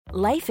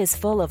Life is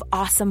full of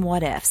awesome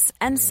what-ifs,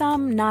 and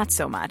some not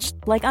so much,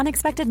 like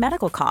unexpected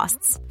medical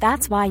costs.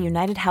 That's why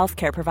United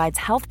Healthcare provides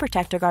Health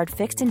Protector Guard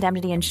fixed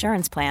indemnity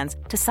insurance plans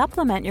to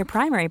supplement your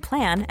primary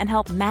plan and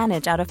help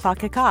manage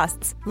out-of-pocket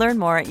costs. Learn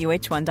more at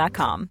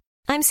UH1.com.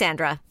 I'm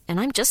Sandra, and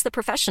I'm just the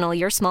professional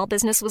your small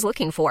business was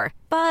looking for.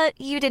 But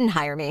you didn't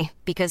hire me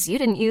because you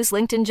didn't use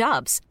LinkedIn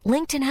Jobs.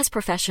 LinkedIn has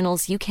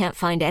professionals you can't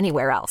find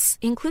anywhere else,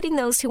 including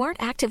those who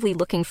aren't actively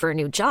looking for a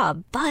new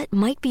job, but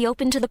might be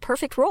open to the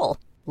perfect role,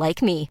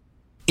 like me.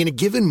 In a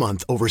given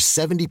month, over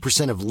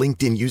 70% of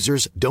LinkedIn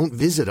users don't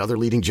visit other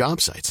leading job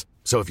sites.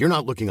 So if you're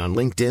not looking on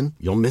LinkedIn,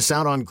 you'll miss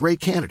out on great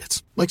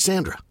candidates like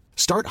Sandra.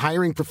 Start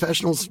hiring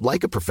professionals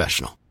like a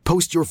professional.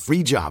 Post your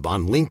free job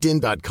on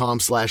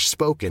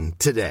linkedin.com/spoken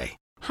today.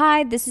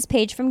 Hi, this is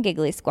Paige from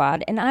Giggly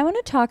Squad, and I want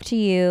to talk to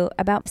you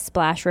about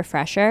Splash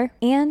Refresher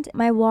and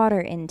my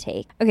water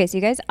intake. Okay, so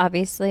you guys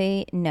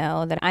obviously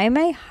know that I'm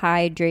a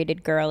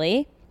hydrated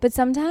girly, but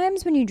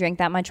sometimes when you drink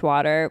that much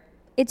water,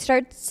 it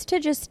starts to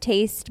just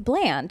taste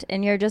bland,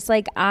 and you're just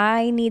like,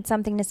 I need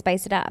something to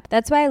spice it up.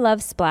 That's why I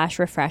love Splash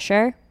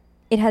Refresher.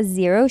 It has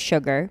 0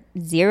 sugar,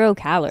 0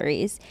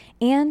 calories,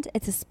 and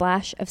it's a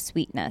splash of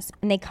sweetness.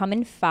 And they come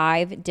in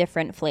 5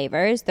 different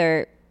flavors.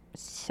 They're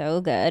so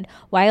good.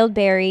 Wild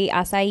berry,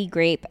 acai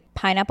grape,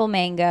 pineapple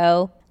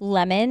mango,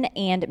 lemon,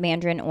 and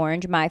mandarin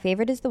orange. My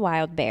favorite is the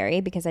wild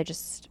berry because I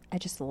just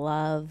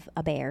love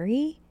a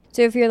berry.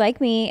 So if you're like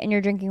me and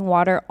you're drinking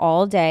water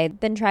all day,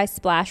 then try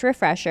Splash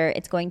Refresher.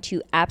 It's going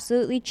to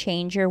absolutely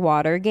change your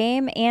water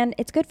game, and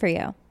it's good for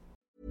you.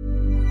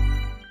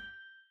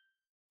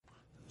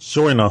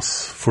 Join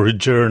us for a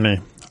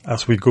journey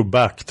as we go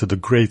back to the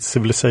great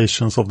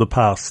civilizations of the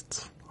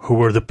past. Who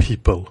were the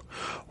people?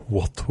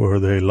 What were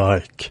they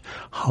like?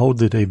 How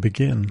did they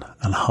begin?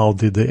 And how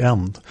did they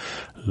end?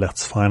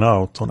 Let's find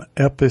out on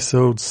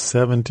episode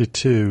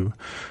 72,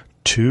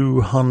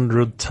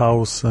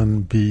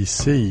 200,000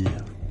 BC.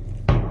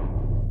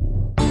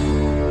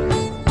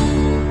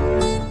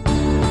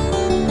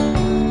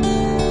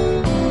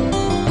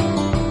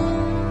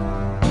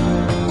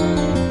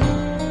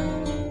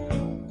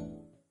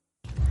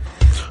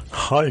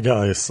 Hi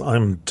guys,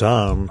 I'm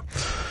Dan.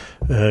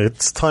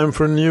 It's time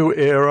for a new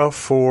era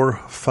for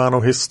Fan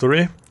of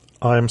History.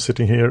 I'm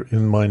sitting here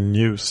in my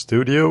new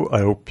studio. I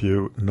hope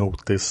you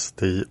notice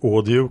the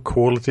audio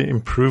quality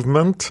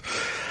improvement.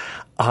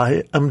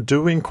 I am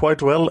doing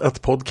quite well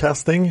at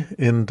podcasting.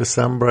 In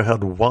December, I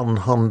had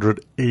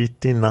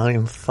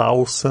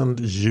 189,000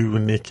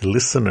 unique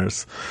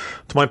listeners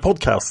to my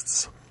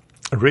podcasts.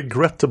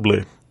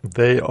 Regrettably,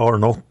 they are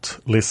not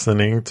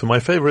listening to my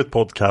favorite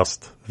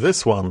podcast,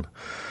 this one.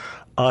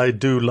 I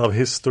do love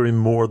history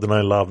more than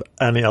I love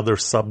any other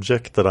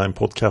subject that I'm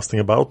podcasting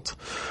about.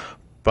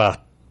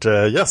 But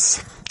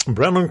yes,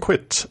 Brennan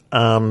quit,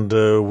 and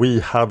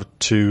we have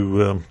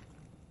to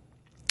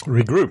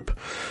regroup.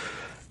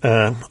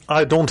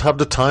 I don't have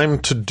the time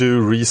to do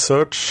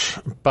research,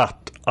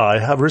 but I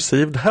have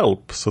received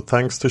help. So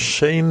thanks to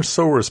Shane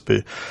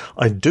Sowersby,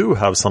 I do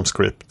have some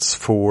scripts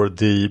for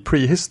the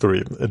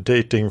prehistory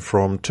dating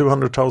from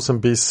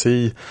 200,000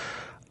 BC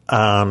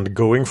and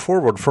going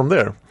forward from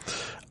there.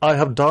 I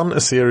have done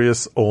a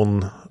series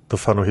on the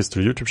Fan of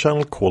History YouTube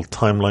channel called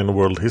Timeline of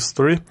World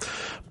History,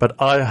 but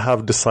I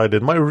have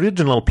decided my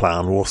original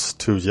plan was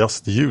to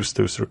just use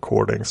those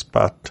recordings,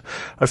 but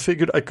I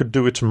figured I could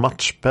do it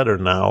much better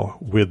now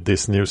with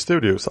this new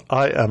studio. So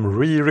I am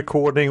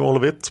re-recording all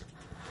of it,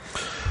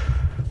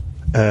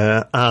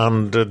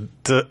 and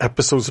the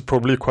episodes are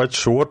probably quite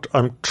short.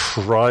 I'm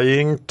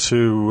trying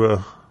to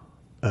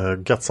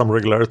get some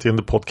regularity in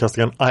the podcast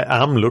again. I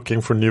am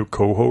looking for new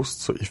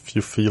co-hosts, so if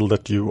you feel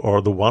that you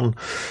are the one,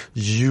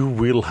 you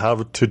will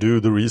have to do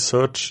the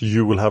research,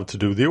 you will have to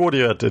do the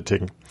audio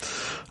editing,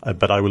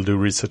 but I will do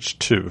research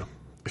too.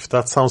 If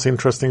that sounds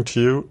interesting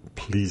to you,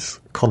 please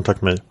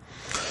contact me.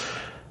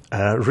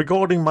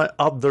 Regarding my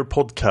other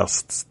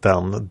podcasts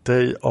then,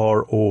 they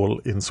are all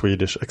in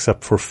Swedish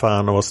except for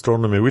Fan of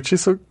Astronomy, which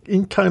is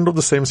in kind of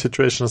the same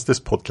situation as this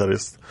podcast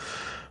is.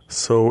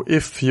 So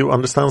if you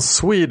understand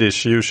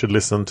Swedish, you should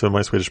listen to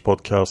my Swedish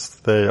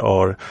podcast. They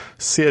are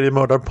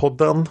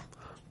Seriemördarpodden,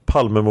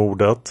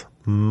 Palmemordet,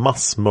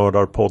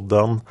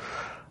 Massmördarpodden,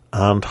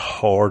 and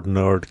Hard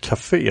Nerd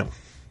Café.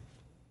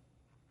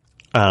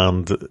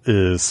 And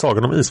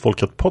Sagan om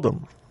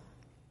Isfolket-podden.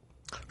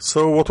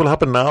 So what will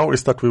happen now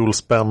is that we will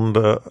spend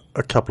a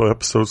couple of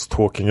episodes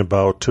talking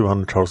about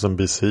 200,000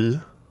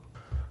 BC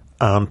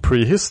and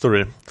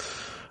prehistory.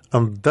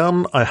 And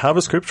then I have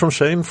a script from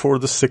Shane for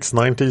the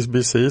 690s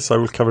BC, so I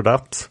will cover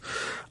that.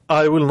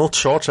 I will not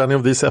charge any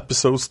of these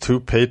episodes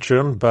to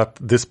Patreon, but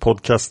this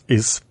podcast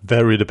is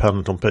very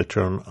dependent on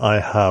Patreon.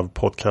 I have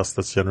podcasts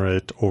that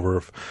generate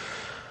over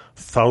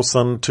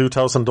 $1,000,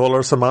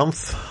 $2,000 a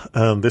month,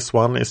 and this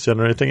one is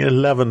generating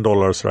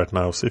 $11 right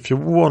now. So if you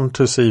want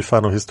to see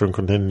Fan of History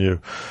continue,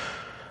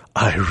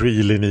 I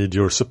really need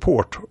your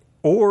support,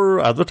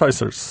 or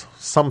advertisers,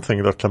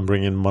 something that can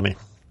bring in money.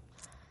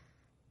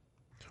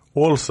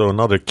 Also,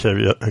 another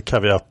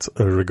caveat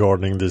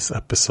regarding these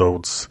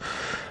episodes.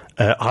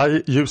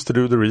 I used to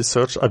do the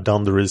research. I've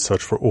done the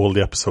research for all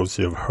the episodes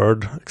you've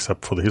heard,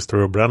 except for the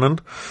history of Brennan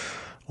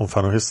on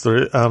Fan of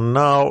History. And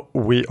now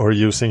we are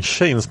using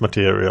Shane's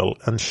material.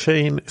 And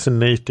Shane is a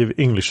native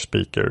English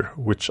speaker,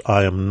 which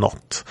I am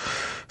not.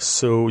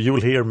 So you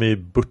will hear me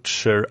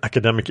butcher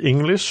academic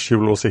English. You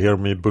will also hear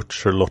me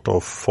butcher a lot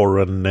of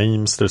foreign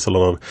names. There's a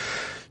lot of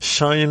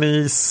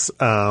Chinese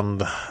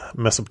and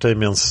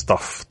Mesopotamian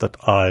stuff that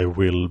I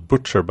will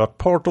butcher. But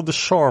part of the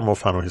charm of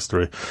Fan of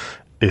History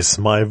is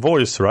my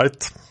voice,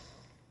 right?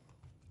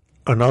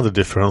 Another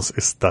difference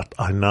is that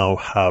I now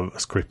have a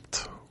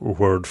script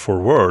word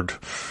for word.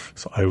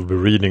 So I will be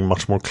reading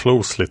much more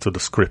closely to the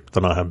script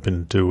than I have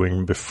been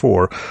doing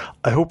before.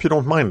 I hope you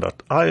don't mind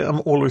that. I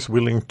am always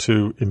willing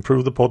to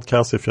improve the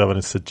podcast. If you have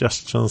any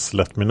suggestions,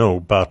 let me know.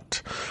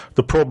 But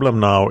the problem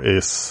now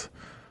is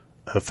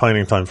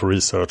finding time for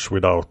research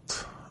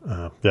without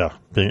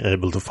being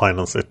able to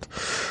finance it.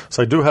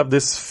 So I do have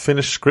these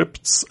finished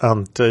scripts,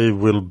 and they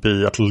will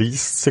be at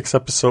least 6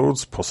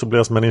 episodes, possibly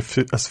as many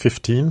as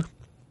 15.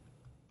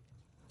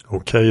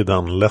 Okay,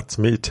 then let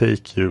me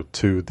take you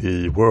to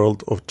the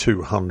world of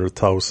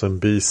 200,000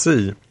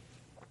 BC.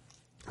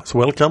 So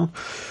welcome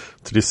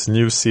to this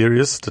new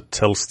series that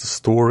tells the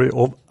story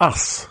of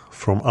us,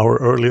 from our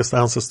earliest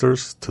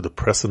ancestors to the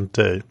present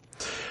day.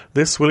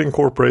 This will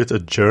incorporate a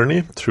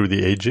journey through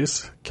the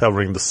ages,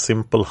 covering the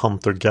simple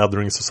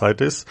hunter-gathering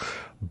societies,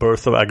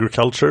 birth of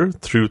agriculture,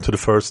 through to the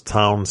first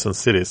towns and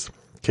cities,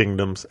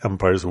 kingdoms,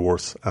 empires,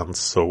 wars, and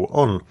so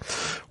on.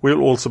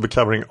 We'll also be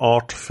covering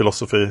art,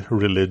 philosophy,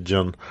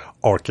 religion,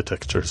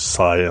 architecture,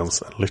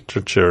 science, and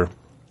literature.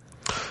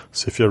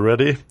 So if you're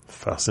ready,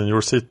 fasten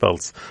your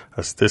seatbelts,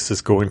 as this is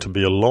going to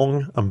be a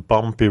long and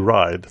bumpy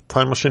ride.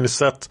 Time machine is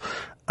set,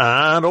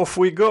 and off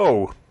we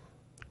go!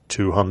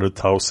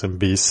 200,000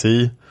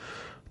 BC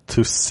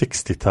to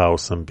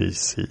 60,000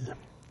 BC.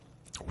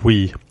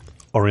 We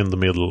are in the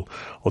middle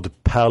of the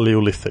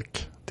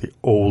Paleolithic, the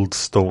Old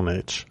Stone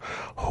Age.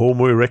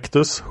 Homo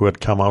erectus, who had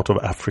come out of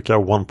Africa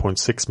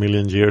 1.6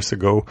 million years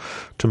ago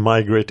to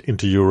migrate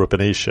into Europe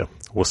and Asia,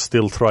 was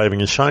still thriving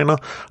in China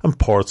and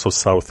parts of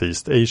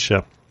Southeast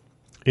Asia.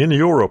 In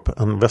Europe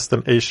and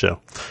Western Asia,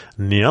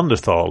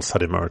 Neanderthals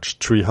had emerged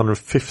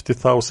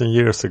 350,000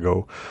 years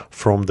ago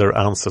from their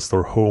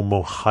ancestor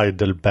Homo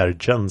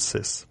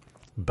heidelbergensis.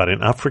 But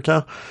in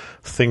Africa,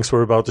 things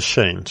were about to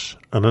change,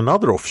 and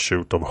another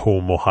offshoot of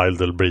Homo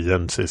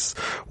heidelbergensis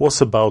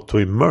was about to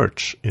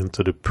emerge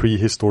into the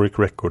prehistoric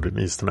record in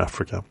Eastern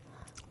Africa.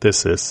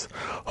 This is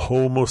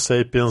Homo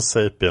sapiens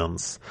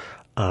sapiens,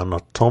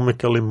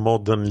 anatomically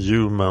modern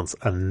humans,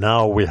 and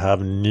now we have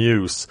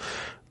news.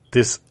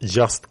 This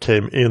just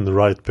came in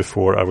right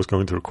before I was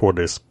going to record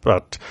this,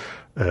 but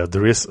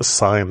there is a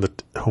sign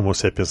that Homo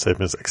sapiens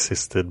sapiens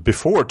existed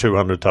before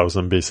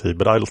 200,000 BC,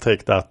 but I'll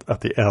take that at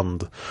the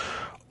end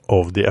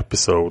of the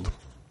episode.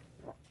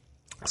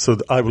 So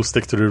I will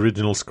stick to the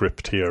original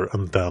script here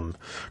and then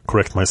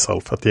correct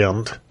myself at the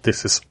end.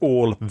 This is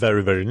all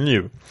very, very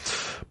new.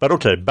 But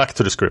okay, back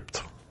to the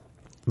script.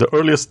 The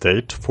earliest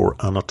date for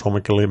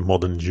anatomically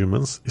modern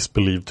humans is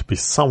believed to be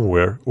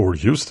somewhere, or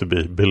used to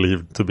be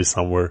believed to be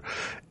somewhere,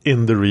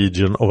 in the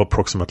region of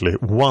approximately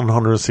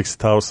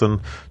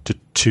 160,000 to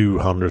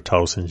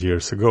 200,000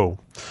 years ago,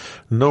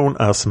 known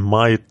as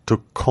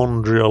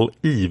mitochondrial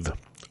Eve,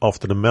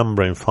 after the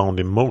membrane found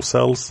in Mo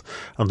cells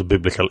and the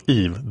biblical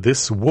Eve.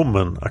 This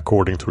woman,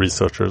 according to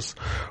researchers,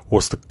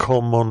 was the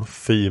common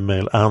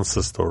female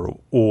ancestor of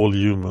all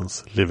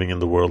humans living in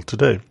the world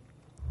today.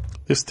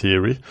 This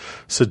theory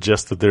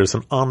suggests that there is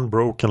an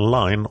unbroken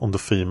line on the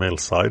female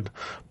side,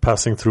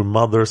 passing through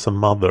mothers and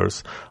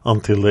mothers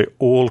until they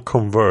all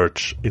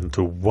converge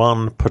into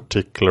one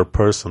particular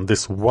person.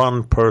 This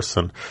one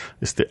person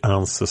is the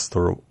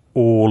ancestor of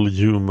all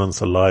humans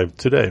alive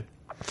today.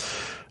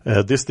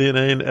 This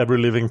DNA in every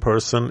living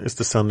person is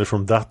descended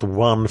from that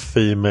one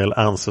female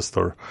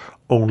ancestor,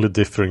 only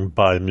differing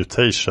by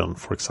mutation,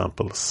 for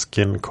example,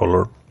 skin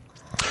color.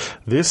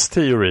 This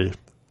theory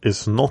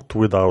is not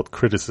without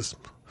criticism.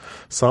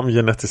 Some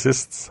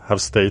geneticists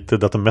have stated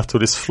that the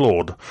method is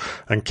flawed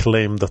and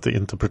claim that the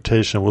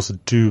interpretation was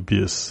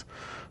dubious.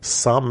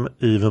 Some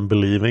even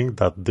believing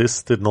that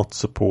this did not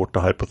support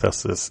the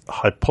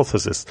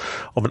hypothesis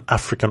of an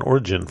African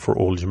origin for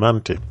all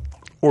humanity,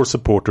 or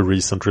support a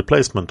recent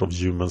replacement of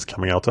humans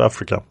coming out of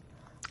Africa.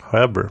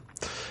 However,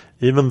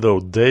 even though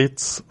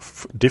dates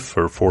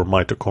differ for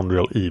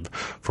mitochondrial Eve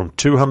from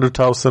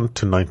 200,000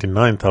 to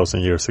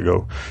 99,000 years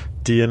ago,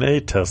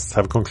 DNA tests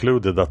have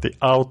concluded that the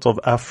out of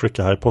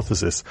Africa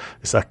hypothesis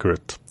is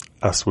accurate,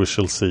 as we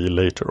shall see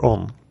later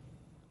on.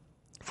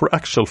 For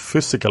actual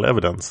physical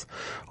evidence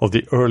of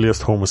the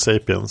earliest Homo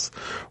sapiens,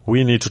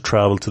 we need to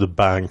travel to the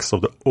banks of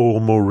the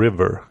Omo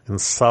River in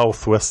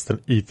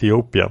southwestern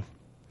Ethiopia.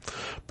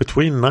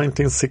 Between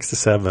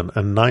 1967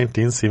 and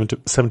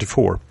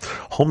 1974,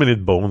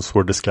 hominid bones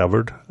were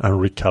discovered and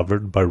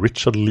recovered by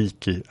Richard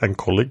Leakey and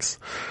colleagues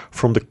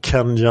from the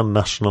Kenyan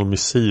National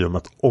Museum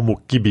at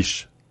Omo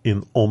Gibish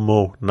in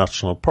Omo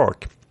National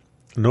Park.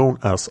 Known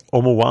as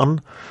Omo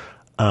 1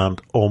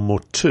 and Omo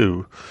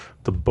 2,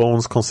 The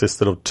bones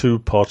consisted of 2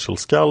 partial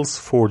skulls,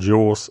 4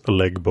 jaws, a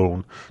leg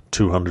bone,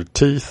 200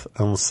 teeth,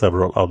 and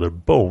several other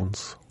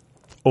bones.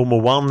 Homo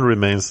 1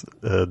 remains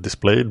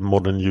displayed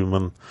modern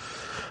human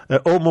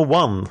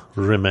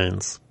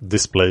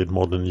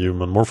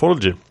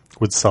morphology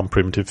with some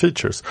primitive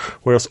features,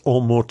 whereas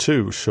Homo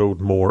 2 showed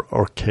more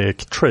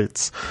archaic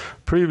traits.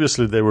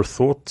 Previously they were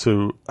thought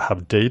to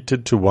have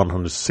dated to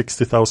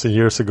 160,000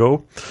 years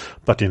ago,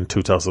 but in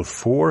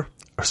 2004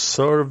 a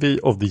survey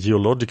of the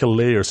geological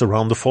layers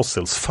around the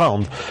fossils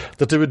found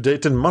that they were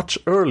dated much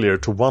earlier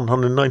to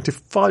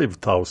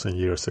 195,000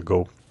 years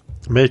ago,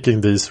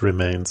 making these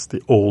remains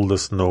the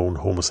oldest known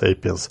Homo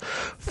sapiens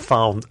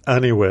found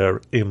anywhere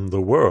in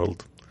the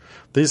world.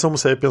 These Homo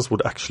sapiens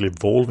would actually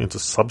evolve into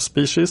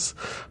subspecies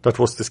that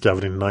was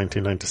discovered in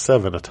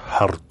 1997 at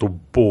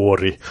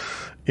Hertobori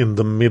in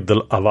the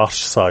Middle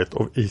Avash site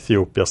of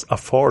Ethiopia's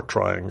Afar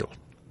Triangle.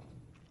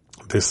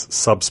 This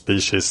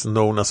subspecies,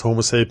 known as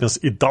Homo sapiens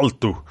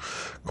idaltu,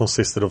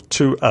 consisted of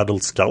 2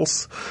 adult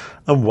skulls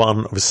and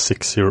one of a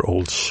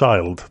 6-year-old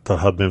child that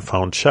had been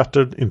found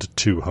shattered into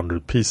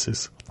 200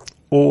 pieces.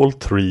 All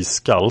 3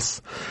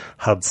 skulls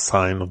had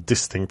signs of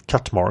distinct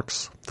cut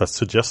marks that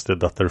suggested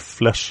that their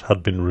flesh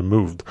had been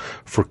removed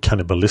for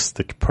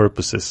cannibalistic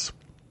purposes.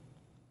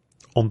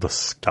 On the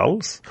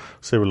skulls?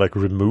 So they were like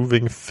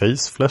removing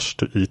face flesh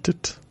to eat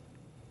it?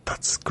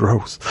 That's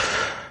gross.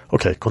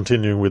 Okay,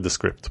 continuing with the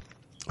script.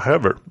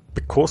 However,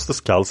 because the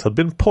skulls had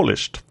been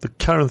polished, the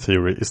current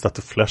theory is that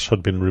the flesh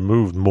had been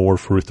removed more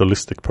for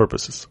ritualistic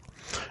purposes.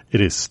 It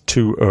is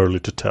too early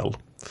to tell.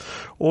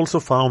 Also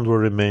found were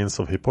remains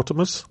of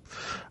hippopotamus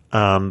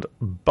and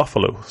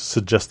buffalo,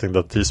 suggesting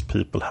that these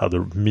people had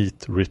a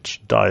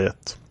meat-rich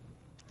diet.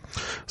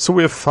 So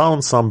we have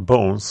found some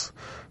bones,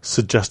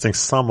 suggesting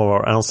some of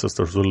our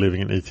ancestors were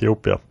living in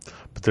Ethiopia,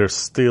 but they're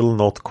still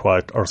not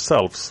quite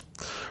ourselves.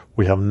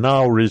 We have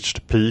now reached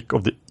the peak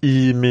of the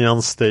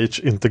Eemian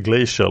stage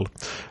interglacial,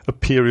 a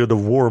period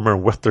of warmer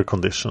and wetter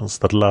conditions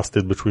that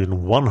lasted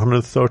between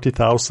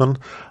 130,000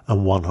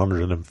 and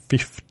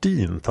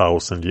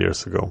 115,000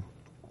 years ago.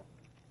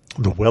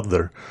 The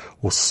weather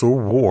was so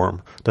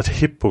warm that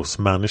hippos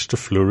managed to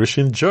flourish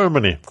in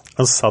Germany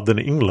and southern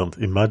England.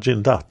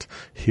 Imagine that,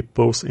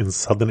 hippos in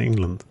southern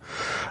England.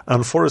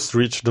 And forests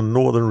reached the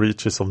northern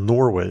reaches of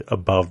Norway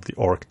above the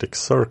Arctic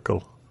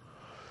Circle.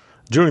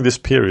 During this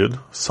period,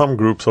 some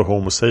groups of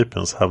Homo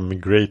sapiens have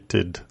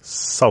migrated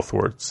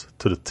southwards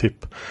to the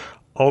tip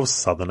of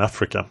southern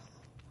Africa.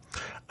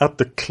 At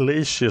the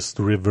Glacius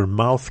River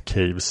mouth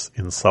caves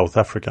in South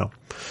Africa,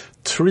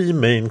 3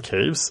 main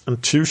caves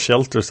and 2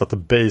 shelters at the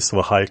base of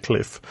a high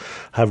cliff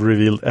have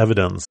revealed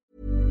evidence.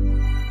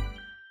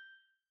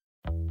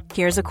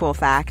 Here's a cool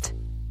fact.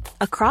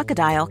 A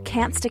crocodile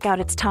can't stick out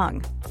its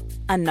tongue.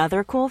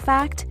 Another cool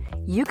fact,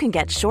 you can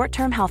get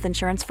short-term health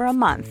insurance for a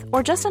month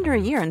or just under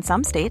a year in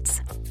some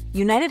states.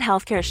 United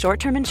Healthcare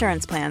short-term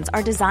insurance plans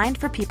are designed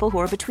for people who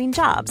are between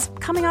jobs,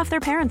 coming off their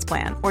parents'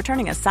 plan, or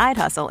turning a side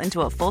hustle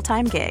into a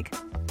full-time gig.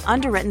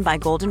 Underwritten by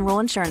Golden Rule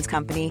Insurance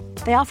Company,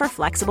 they offer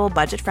flexible,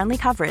 budget-friendly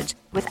coverage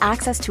with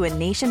access to a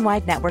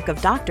nationwide network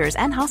of doctors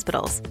and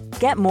hospitals.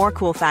 Get more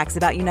cool facts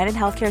about United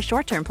Healthcare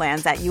short-term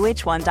plans at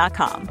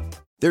uh1.com.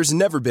 There's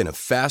never been a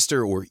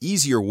faster or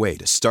easier way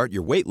to start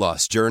your weight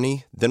loss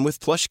journey than with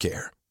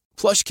PlushCare.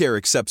 PlushCare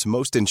accepts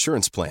most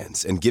insurance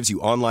plans and gives you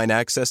online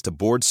access to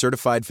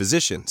board-certified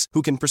physicians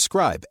who can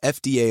prescribe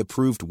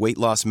FDA-approved weight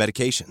loss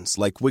medications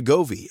like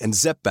Wegovy and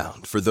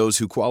Zepbound for those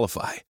who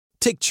qualify.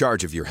 Take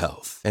charge of your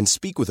health and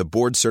speak with a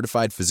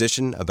board-certified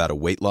physician about a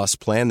weight loss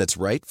plan that's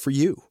right for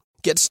you.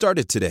 Get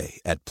started today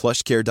at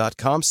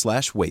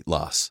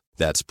plushcare.com/weightloss.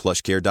 That's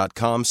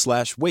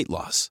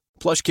plushcare.com/weightloss.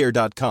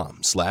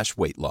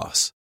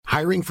 plushcare.com/weightloss.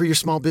 Hiring for your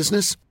small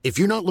business? If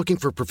you're not looking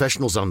for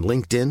professionals on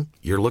LinkedIn,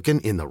 you're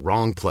looking in the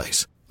wrong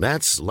place.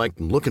 That's like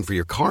looking for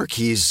your car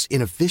keys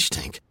in a fish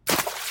tank.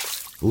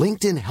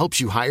 LinkedIn helps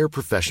you hire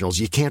professionals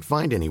you can't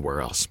find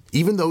anywhere else,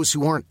 even those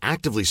who aren't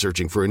actively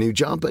searching for a new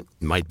job but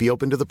might be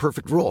open to the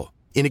perfect role.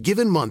 In a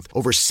given month,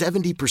 over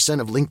 70%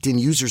 of LinkedIn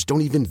users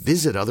don't even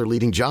visit other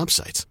leading job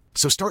sites.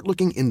 So start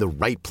looking in the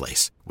right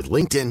place. With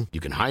LinkedIn, you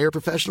can hire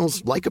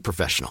professionals like a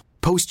professional.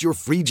 Post your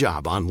free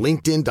job on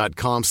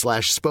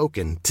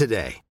linkedin.com/spoken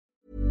today.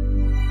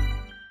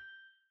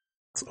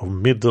 Of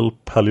Middle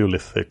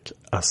Paleolithic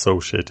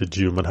associated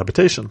human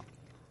habitation.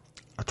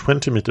 A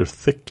 20-meter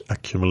thick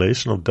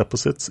accumulation of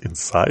deposits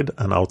inside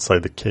and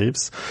outside the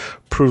caves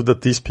proved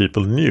that these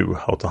people knew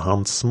how to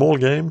hunt small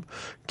game,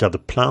 gather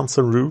plants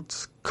and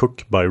roots,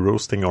 cook by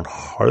roasting on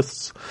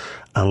hearths,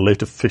 and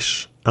later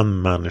fish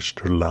and manage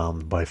their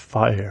land by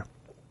fire.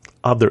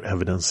 Other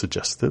evidence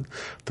suggested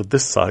that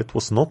this site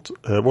was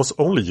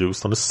only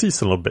used on a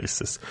seasonal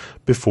basis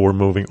before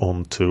moving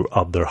on to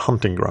other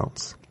hunting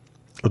grounds.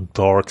 A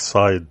dark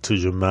side to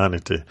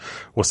humanity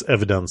was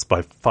evidenced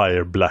by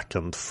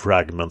fire-blackened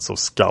fragments of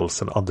skulls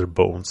and other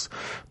bones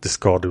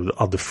discarded with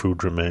other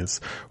food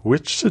remains,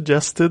 which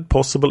suggested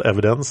possible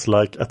evidence,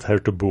 like at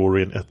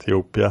Hertobori in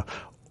Ethiopia,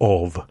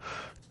 of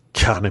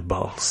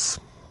cannibals.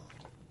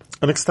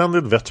 An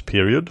extended wet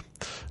period,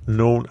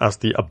 known as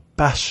the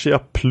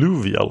Abbasia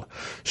Pluvial,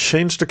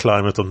 changed the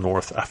climate of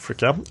North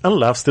Africa and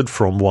lasted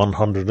from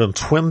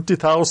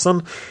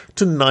 120,000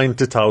 to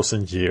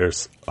 90,000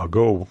 years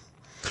ago.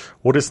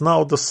 What is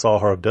now the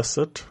Sahara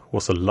Desert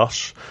was a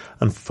lush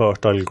and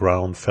fertile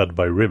ground fed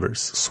by rivers,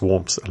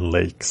 swamps and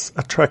lakes,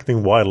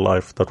 attracting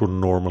wildlife that would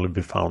normally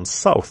be found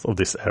south of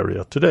this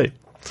area today.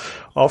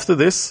 After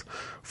this,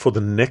 for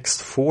the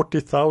next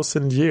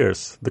 40,000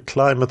 years, the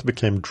climate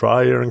became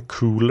drier and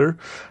cooler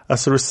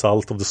as a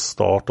result of the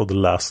start of the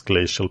last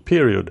glacial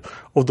period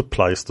of the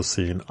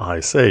Pleistocene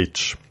Ice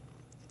Age.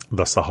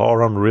 The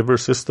Saharan river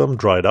system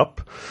dried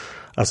up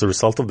as a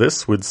result of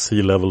this, with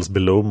sea levels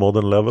below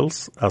modern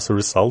levels, as a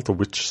result of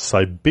which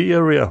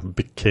Siberia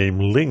became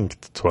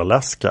linked to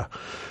Alaska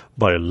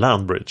by a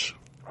land bridge.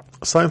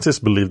 Scientists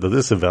believe that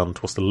this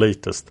event was the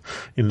latest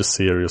in a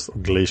series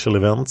of glacial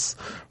events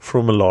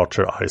from a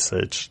larger ice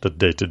age that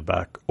dated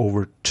back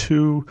over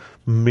 2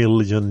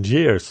 million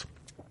years.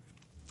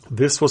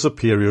 This was a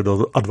period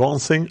of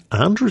advancing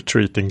and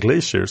retreating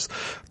glaciers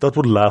that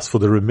would last for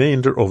the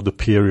remainder of the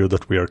period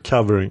that we are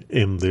covering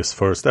in this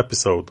first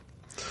episode.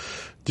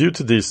 Due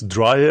to these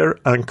drier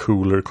and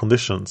cooler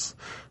conditions,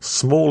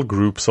 small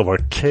groups of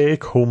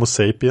archaic Homo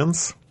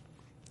sapiens,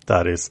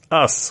 that is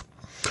us,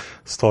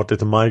 started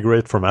to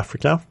migrate from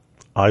Africa,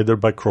 either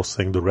by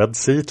crossing the Red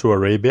Sea to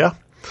Arabia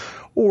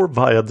or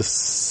via the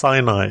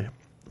Sinai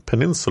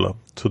Peninsula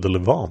to the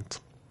Levant.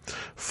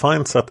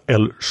 Finds at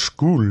El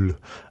Shkul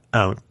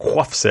and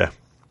Qafzeh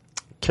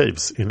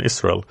caves in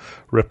Israel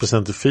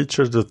represented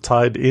features that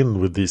tied in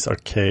with these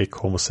archaic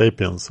Homo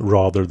sapiens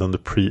rather than the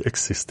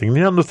pre-existing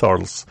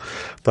Neanderthals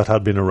that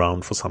had been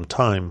around for some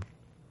time.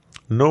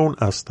 Known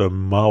as the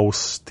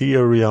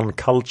Mousterian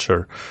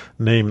culture,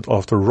 named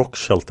after rock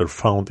shelter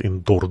found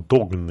in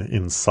Dordogne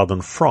in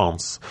southern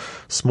France,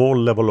 small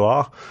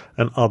levallois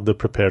and other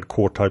prepared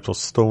core types of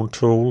stone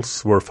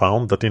tools were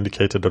found that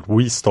indicated that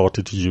we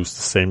started to use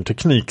the same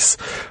techniques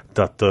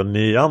that the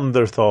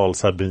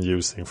Neanderthals had been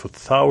using for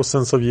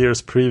thousands of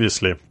years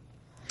previously.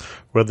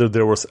 Whether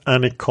there was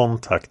any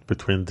contact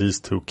between these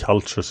two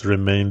cultures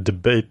remains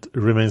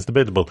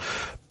debatable,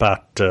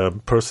 but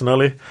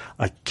personally,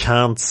 I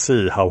can't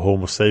see how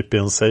Homo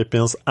sapiens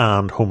sapiens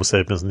and Homo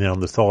sapiens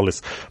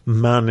neanderthalis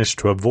managed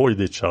to avoid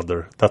each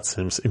other. That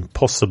seems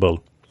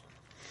impossible.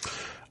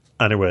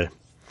 Anyway,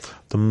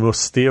 the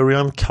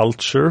Mousterian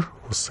culture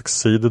was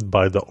succeeded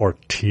by the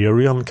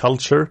Arterian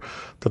culture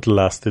that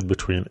lasted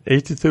between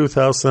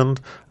 82,000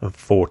 and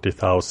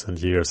 40,000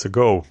 years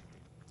ago.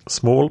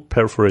 Small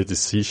perforated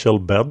seashell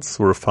beds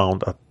were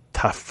found at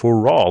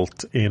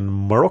Taforalt in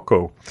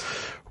Morocco,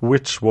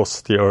 which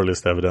was the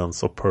earliest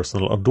evidence of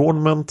personal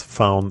adornment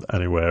found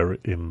anywhere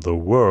in the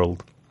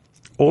world.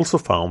 Also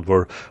found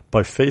were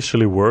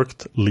bifacially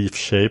worked,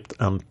 leaf-shaped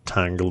and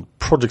tangled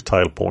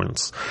projectile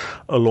points,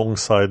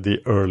 alongside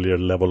the earlier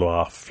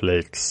levallois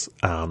flakes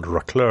and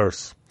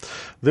racleurs.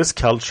 This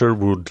culture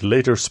would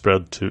later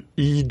spread to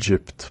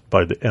Egypt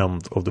by the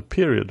end of the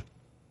period.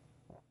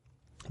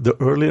 The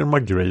earlier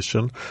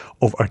migration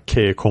of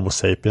archaic Homo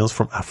sapiens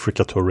from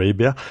Africa to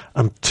Arabia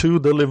and to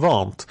the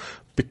Levant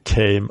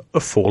became a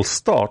false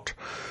start,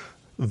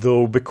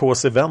 though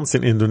because events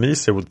in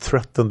Indonesia would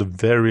threaten the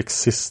very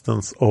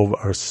existence of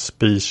our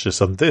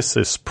species, and this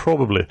is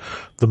probably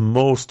the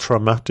most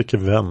traumatic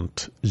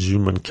event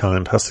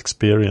humankind has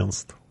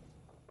experienced.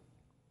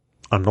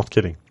 I'm not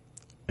kidding.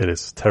 It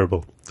is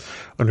terrible.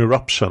 An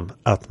eruption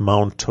at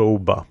Mount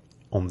Toba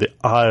on the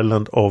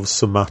island of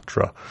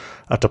Sumatra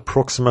at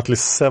approximately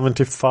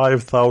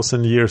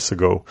 75,000 years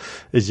ago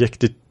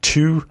ejected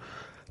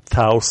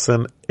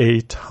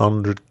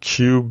 2,800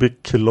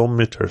 cubic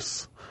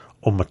kilometers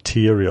of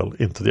material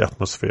into the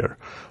atmosphere,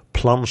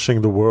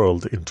 plunging the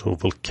world into a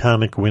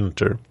volcanic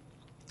winter.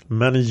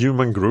 Many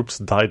human groups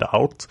died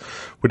out,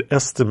 with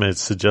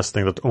estimates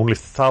suggesting that only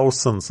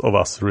thousands of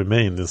us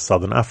remained in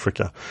southern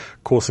Africa,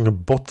 causing a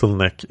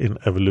bottleneck in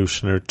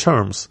evolutionary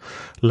terms.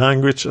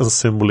 Language and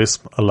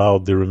symbolism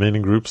allowed the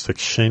remaining groups to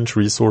exchange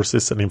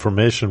resources and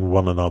information with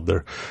one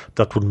another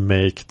that would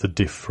make the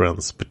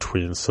difference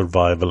between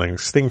survival and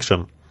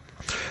extinction.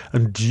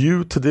 And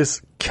due to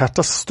this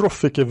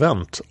catastrophic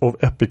event of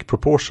epic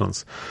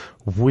proportions,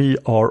 we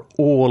are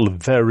all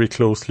very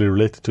closely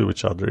related to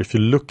each other. If you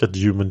look at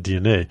human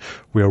DNA,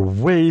 we are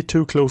way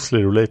too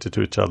closely related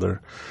to each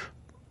other,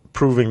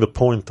 proving the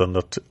point then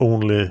that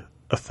only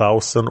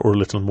 1,000 or a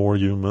little more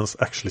humans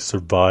actually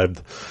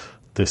survived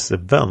this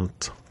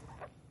event.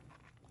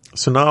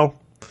 So now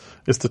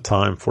is the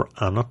time for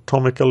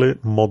anatomically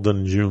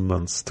modern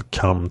humans to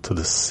come to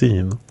the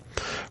scene.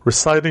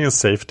 Residing in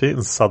safety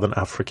in southern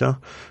Africa,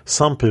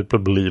 some people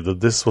believe that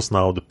this was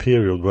now the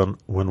period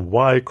when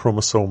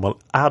Y-chromosomal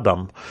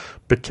Adam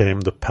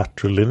became the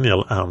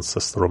patrilineal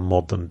ancestor of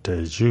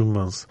modern-day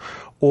humans,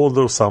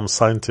 although some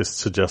scientists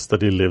suggest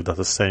that he lived at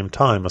the same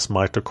time as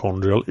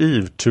mitochondrial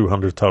Eve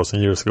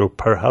 200,000 years ago.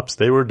 Perhaps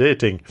they were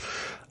dating,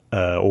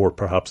 or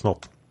perhaps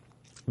not.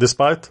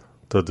 Despite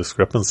the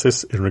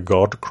discrepancies in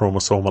regard to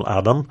chromosomal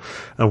Adam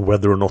and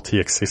whether or not he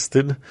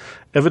existed,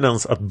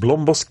 evidence at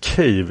Blombos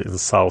Cave in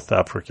South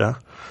Africa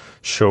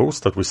shows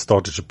that we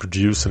started to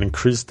produce an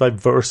increased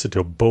diversity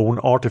of bone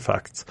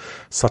artifacts,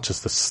 such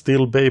as the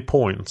still bay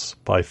points,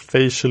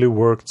 bifacially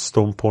worked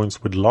stone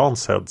points with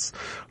lance heads,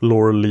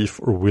 laurel leaf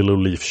or willow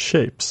leaf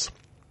shapes,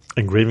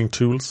 engraving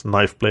tools,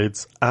 knife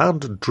blades,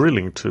 and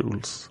drilling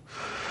tools.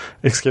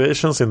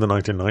 Excavations in the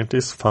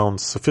 1990s found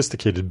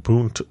sophisticated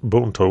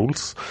bone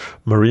tools,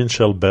 marine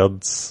shell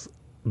beads,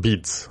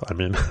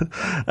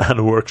 and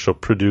a workshop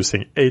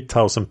producing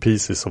 8,000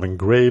 pieces of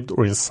engraved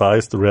or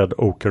incised red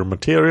ochre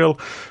material,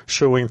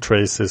 showing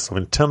traces of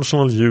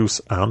intentional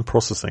use and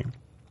processing.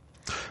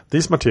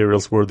 These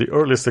materials were the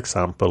earliest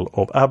example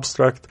of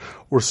abstract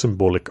or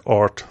symbolic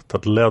art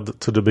that led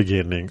to the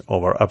beginning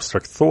of our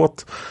abstract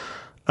thought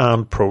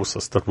and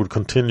process that would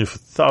continue for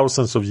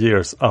thousands of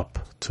years up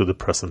to the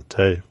present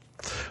day.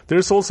 There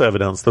is also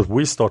evidence that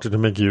we started to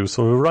make use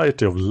of a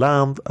variety of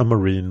land and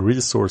marine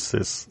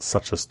resources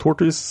such as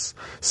tortoises,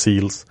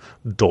 seals,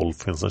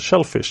 dolphins and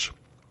shellfish.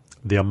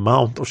 The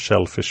amount of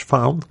shellfish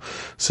found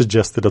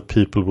suggested that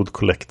people would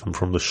collect them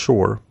from the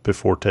shore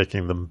before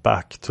taking them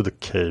back to the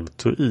cave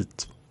to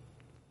eat.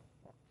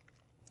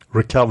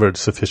 Recovered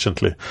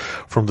sufficiently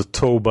from the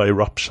Toba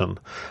eruption,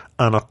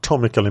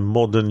 anatomically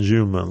modern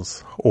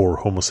humans, or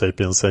Homo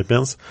sapiens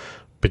sapiens,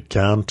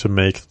 began to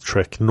make the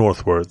trek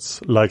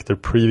northwards, like their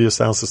previous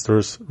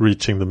ancestors,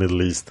 reaching the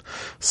Middle East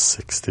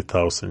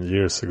 60,000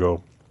 years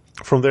ago.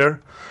 From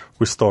there,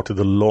 we started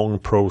a long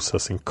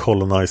process in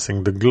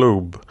colonizing the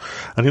globe.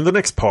 And in the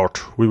next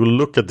part, we will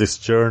look at this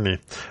journey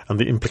and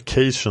the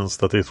implications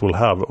that it will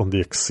have on the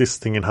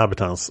existing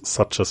inhabitants,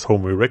 such as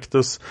Homo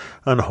erectus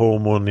and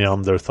Homo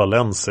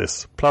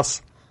neanderthalensis.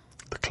 Plus,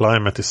 the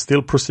climate is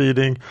still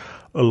proceeding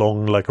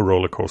along like a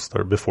roller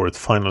coaster before it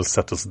finally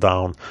settles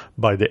down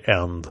by the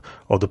end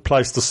of the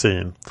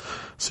Pleistocene.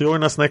 So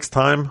join us next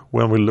time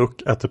when we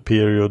look at the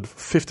period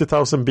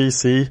 50,000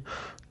 BC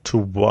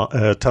to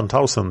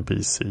 10,000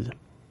 BC.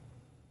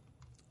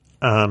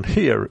 And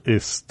here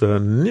is the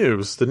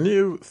news, the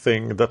new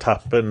thing that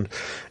happened.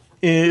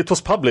 It was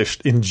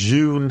published in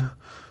June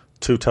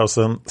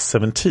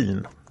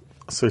 2017.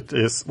 So it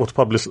was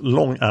published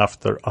long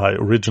after I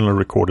originally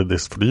recorded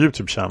this for the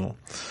YouTube channel.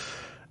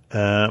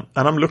 And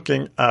I'm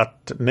looking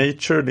at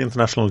Nature, the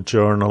International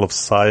Journal of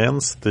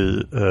Science.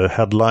 The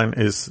headline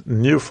is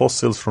New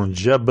Fossils from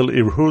Jebel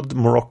Irhoud,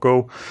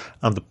 Morocco,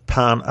 and the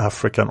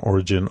Pan-African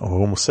Origin of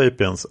Homo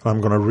sapiens. I'm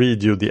going to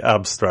read you the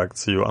abstract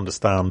so you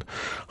understand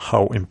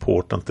how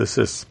important this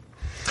is.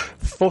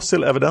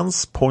 Fossil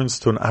evidence points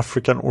to an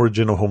African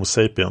origin of Homo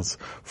sapiens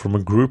from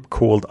a group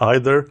called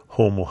either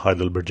Homo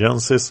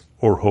heidelbergensis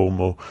or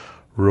Homo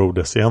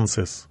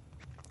rhodesiensis,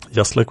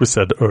 just like we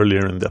said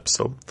earlier in the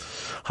episode.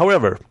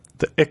 However,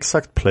 the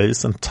exact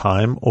place and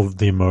time of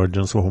the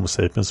emergence of Homo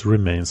sapiens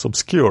remains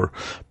obscure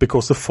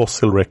because the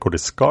fossil record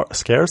is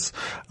scarce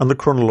and the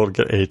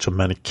chronological age of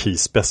many key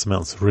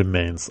specimens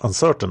remains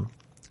uncertain.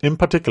 In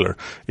particular,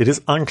 it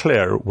is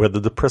unclear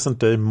whether the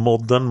present-day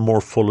modern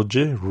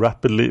morphology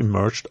rapidly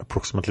emerged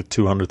approximately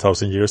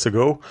 200,000 years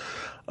ago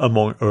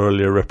among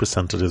earlier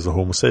representatives of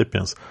Homo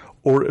sapiens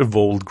or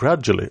evolved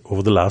gradually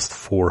over the last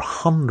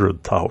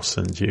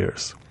 400,000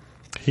 years.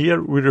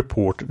 Here we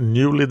report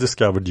newly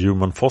discovered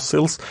human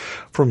fossils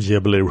from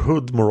Jebel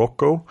Irhoud,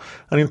 Morocco,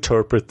 and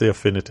interpret the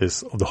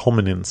affinities of the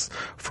hominins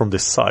from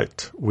this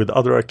site with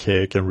other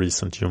archaic and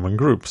recent human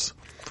groups.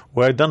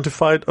 We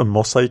identified a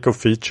mosaic of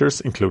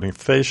features including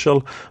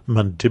facial,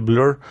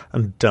 mandibular,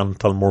 and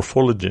dental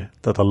morphology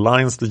that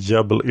aligns the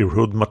Jebel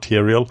Irhoud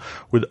material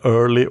with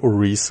early or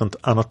recent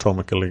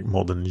anatomically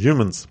modern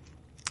humans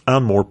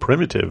and more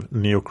primitive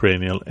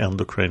neocranial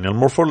endocranial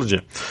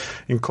morphology,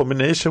 in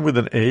combination with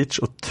an age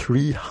of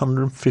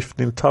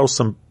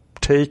 315,000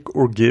 take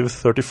or give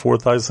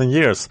 34,000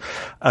 years,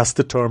 as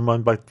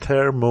determined by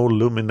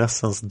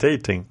thermoluminescence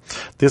dating.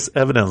 This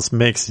evidence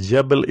makes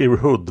Jebel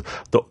Irhoud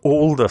the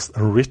oldest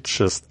and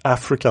richest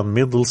African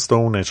Middle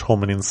Stone Age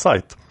hominin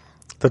site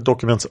that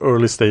documents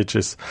early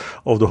stages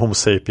of the Homo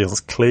sapiens,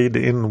 clade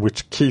in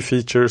which key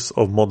features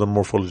of modern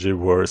morphology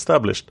were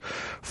established.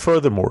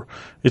 Furthermore,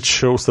 it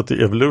shows that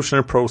the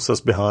evolutionary process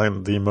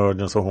behind the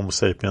emergence of Homo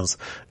sapiens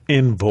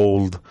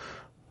involved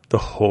the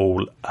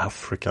whole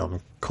African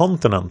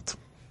continent.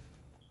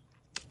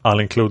 I'll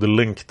include a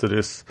link to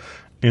this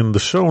in the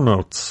show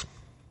notes.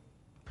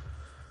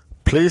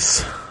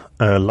 Please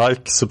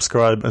like,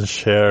 subscribe and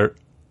share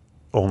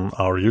on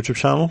our YouTube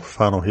channel,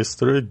 Fan of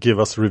History. Give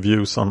us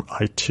reviews on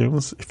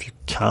iTunes if you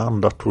can.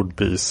 That would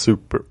be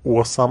super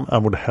awesome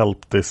and would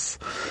help this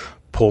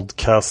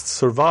podcast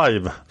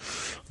survive.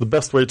 The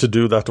best way to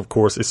do that, of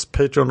course, is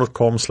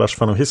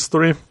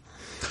patreon.com/fanofhistory.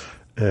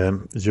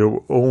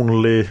 You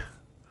only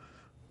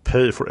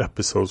pay for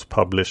episodes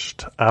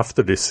published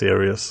after this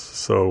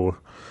series,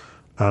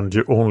 and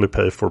you only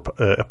pay for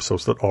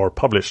episodes that are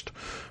published.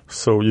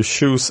 So you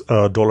choose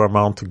a dollar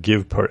amount to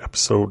give per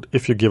episode.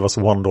 If you give us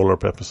 $1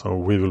 per episode,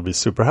 we will be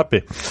super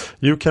happy.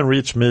 You can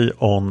reach me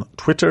on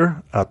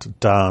Twitter at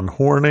Dan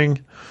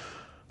Horning,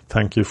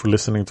 Thank you for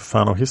listening to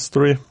Fan of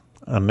History,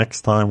 and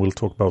next time we'll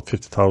talk about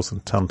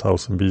 50,000,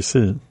 10,000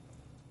 BC.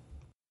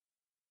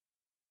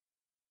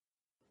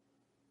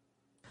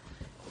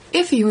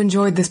 If you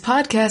enjoyed this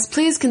podcast,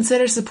 please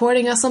consider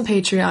supporting us on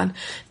Patreon.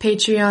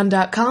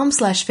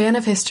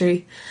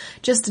 Patreon.com/fanofhistory.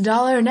 Just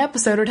 $1 an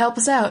episode would help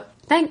us out.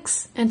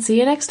 Thanks, and see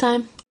you next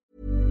time.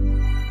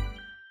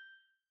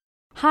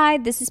 Hi,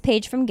 this is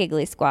Paige from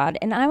Giggly Squad,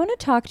 and I want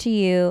to talk to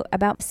you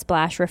about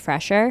Splash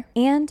Refresher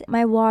and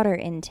my water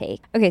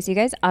intake. Okay, so you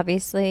guys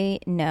obviously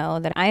know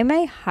that I'm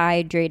a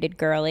hydrated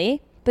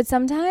girly, but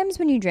sometimes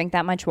when you drink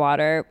that much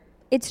water,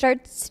 it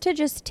starts to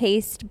just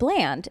taste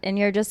bland, and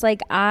you're just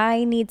like,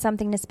 I need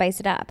something to spice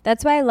it up.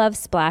 That's why I love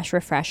Splash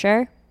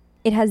Refresher.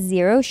 It has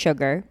 0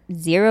 sugar,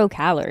 0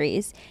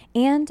 calories,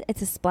 and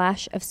it's a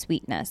splash of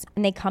sweetness.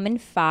 And they come in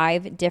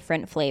 5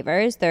 different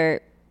flavors. They're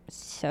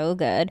so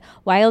good.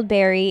 Wild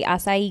berry,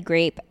 acai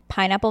grape,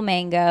 pineapple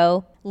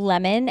mango,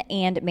 lemon,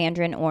 and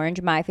mandarin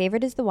orange. My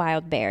favorite is the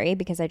wild berry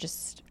because I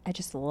just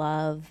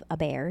love a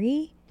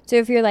berry. So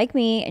if you're like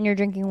me and you're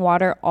drinking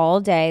water all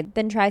day,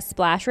 then try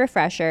Splash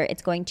Refresher.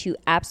 It's going to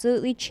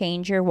absolutely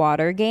change your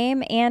water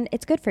game, and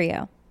it's good for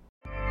you.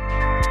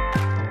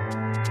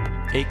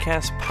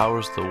 Acast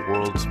powers the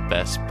world's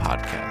best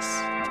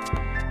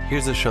podcasts.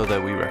 Here's a show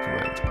that we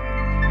recommend.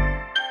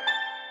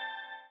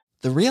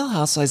 The Real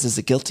Housewives is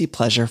a guilty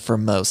pleasure for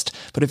most,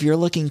 but if you're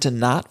looking to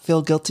not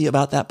feel guilty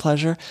about that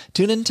pleasure,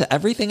 tune in to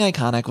Everything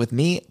Iconic with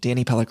me,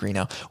 Danny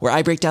Pellegrino, where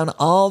I break down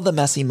all the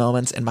messy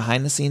moments and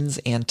behind-the-scenes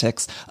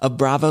antics of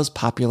Bravo's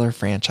popular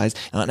franchise.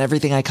 And on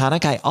Everything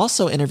Iconic, I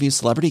also interview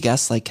celebrity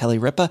guests like Kelly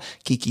Ripa,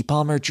 Keke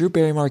Palmer, Drew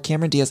Barrymore,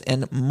 Cameron Diaz,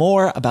 and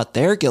more about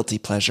their guilty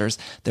pleasures,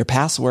 their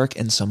past work,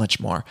 and so much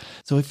more.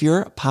 So if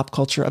you're pop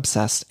culture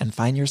obsessed and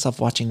find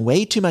yourself watching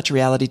way too much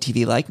reality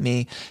TV like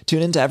me,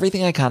 tune in to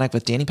Everything Iconic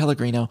with Danny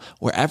Pellegrino,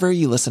 wherever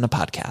you listen to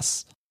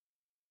podcasts.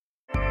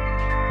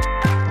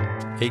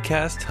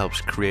 Acast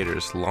helps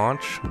creators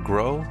launch,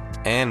 grow,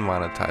 and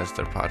monetize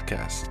their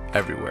podcasts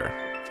everywhere.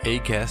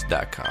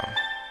 Acast.com.